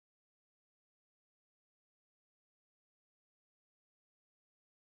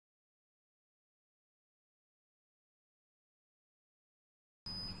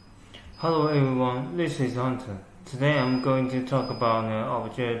Hello everyone, this is Hunter. Today I'm going to talk about an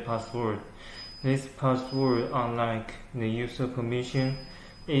object password. This password, unlike the user permission,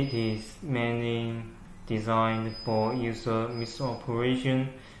 it is mainly designed for user misoperation,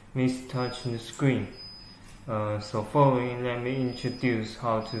 mistouch the screen. So following, let me introduce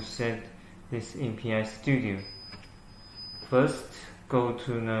how to set this in PI Studio. First, go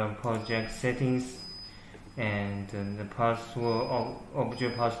to the project settings, and the password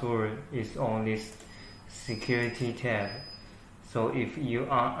object password is on this security tab. So if you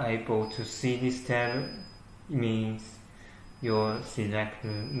are able to see this tab, it means you're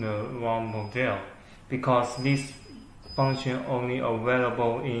selecting the wrong model, because this function only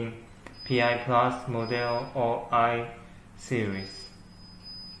available in PI Plus model or I series.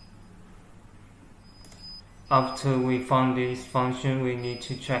 After we found this function, we need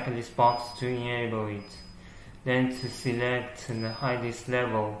to check this box to enable it. Then to select the highest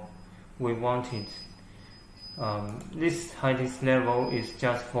level we wanted. This highest level is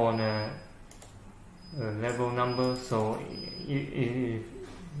just for the level number, so you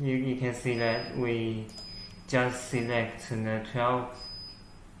can see that we just select the 12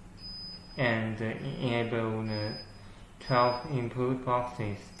 and enable the 12 input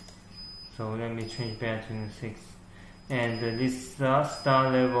boxes. So let me change back to the 6. And this star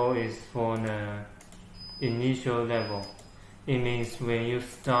level is for the initial level. It means when you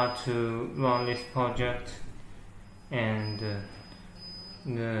start to run this project, and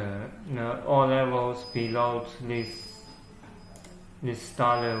all levels below this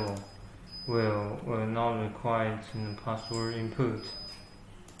star level will not require the password input.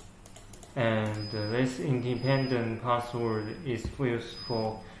 And this independent password is used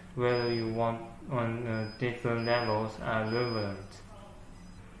for whether you want on different levels are relevant.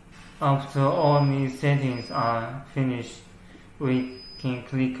 After all these settings are finished, we can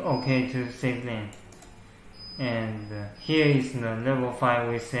click OK to save them. And here is the level 5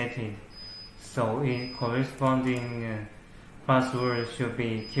 we set it. So its corresponding password should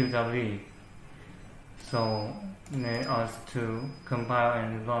be QW. So let us to compile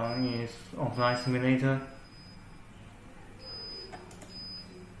and run its offline simulator.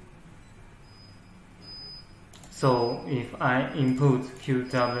 So if I input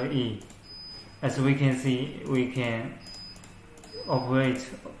QWE, as we can see, we can operate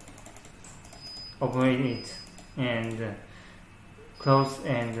it and close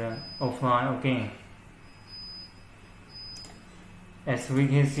and offline again. As we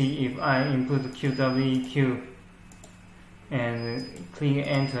can see, if I input QWEQ and click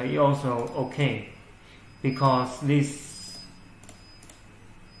enter, it also OK, because this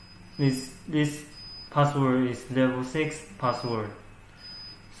password is level 6 password,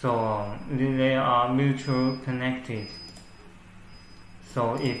 so they are mutually connected.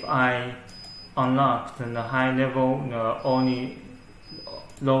 So if I unlock the high level, the only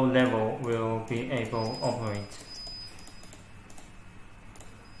low level will be able to operate.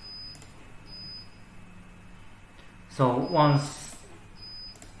 So once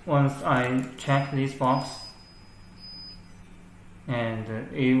I check this box, and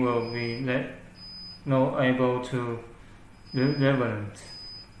it will be not able to relevant.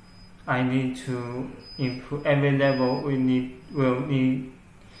 I need to input every level will need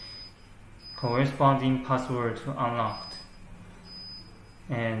corresponding password to unlock.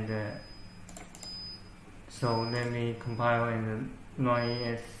 And so let me compile and run it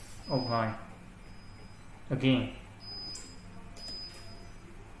as offline again.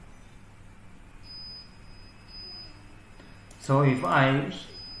 So if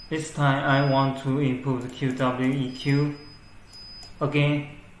this time I want to input QWEQ again,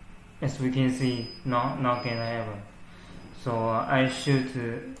 as we can see, not gonna happen. So I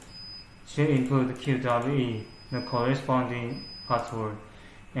should input QWE, the corresponding password,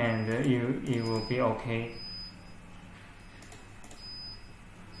 and it will be OK.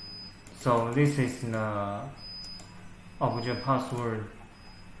 So this is the object password.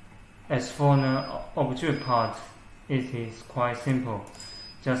 As for the object part, it is quite simple.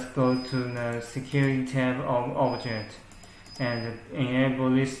 Just go to the security tab of object and enable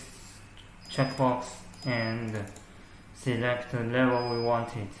this checkbox and select the level we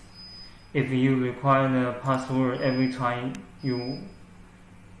wanted. If you require the password every time you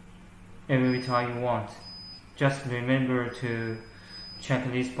want, just remember to check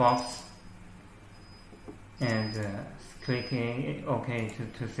this box and click OK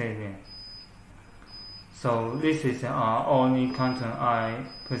to save it. So this is all the content I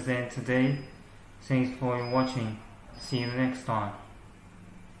present today. Thanks for watching. See you next time.